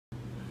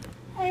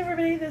Hi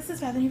everybody, this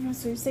is Bethany from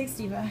Sweepstakes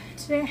Diva.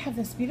 Today I have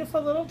this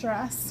beautiful little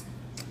dress.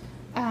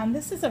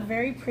 This is a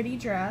very pretty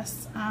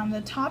dress. The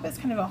top is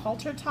kind of a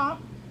halter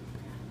top.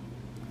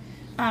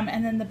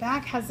 And then the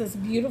back has this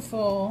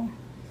beautiful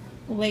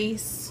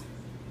lace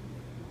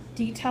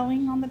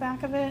detailing on the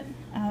back of it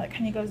that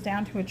kind of goes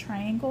down to a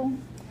triangle.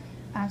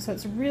 So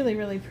it's really,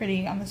 really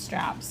pretty on the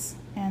straps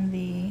and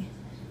the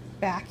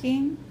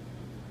backing.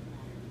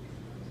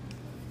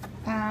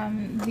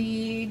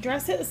 The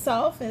dress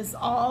itself is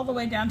all the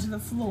way down to the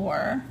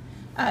floor.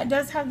 It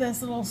does have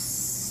this little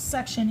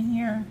section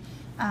here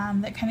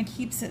that kind of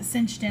keeps it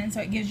cinched in,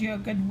 so it gives you a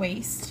good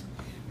waist.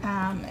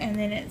 And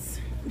then it's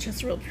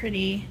just real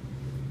pretty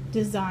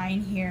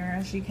design here,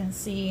 as you can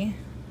see.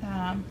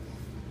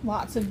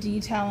 Lots of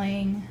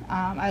detailing.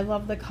 I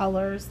love the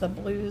colors, the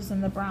blues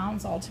and the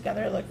browns all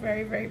together look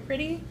very, very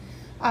pretty.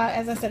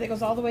 As I said, it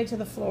goes all the way to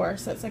the floor,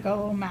 so it's like a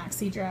little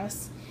maxi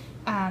dress.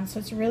 So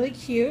it's really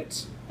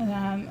cute.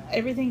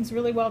 Everything's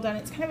really well done.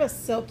 It's kind of a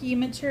silky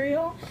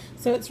material,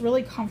 so it's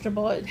really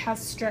comfortable. It has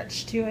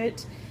stretch to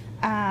it.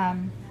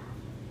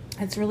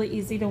 It's really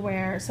easy to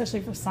wear,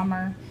 especially for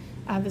summer.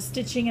 The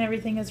stitching and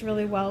everything is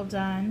really well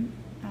done,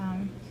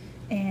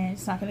 and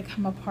it's not going to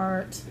come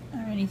apart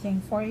or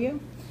anything for you.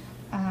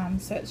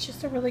 So it's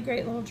just a really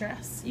great little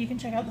dress. You can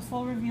check out the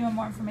full review and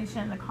more information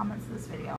in the comments of this video.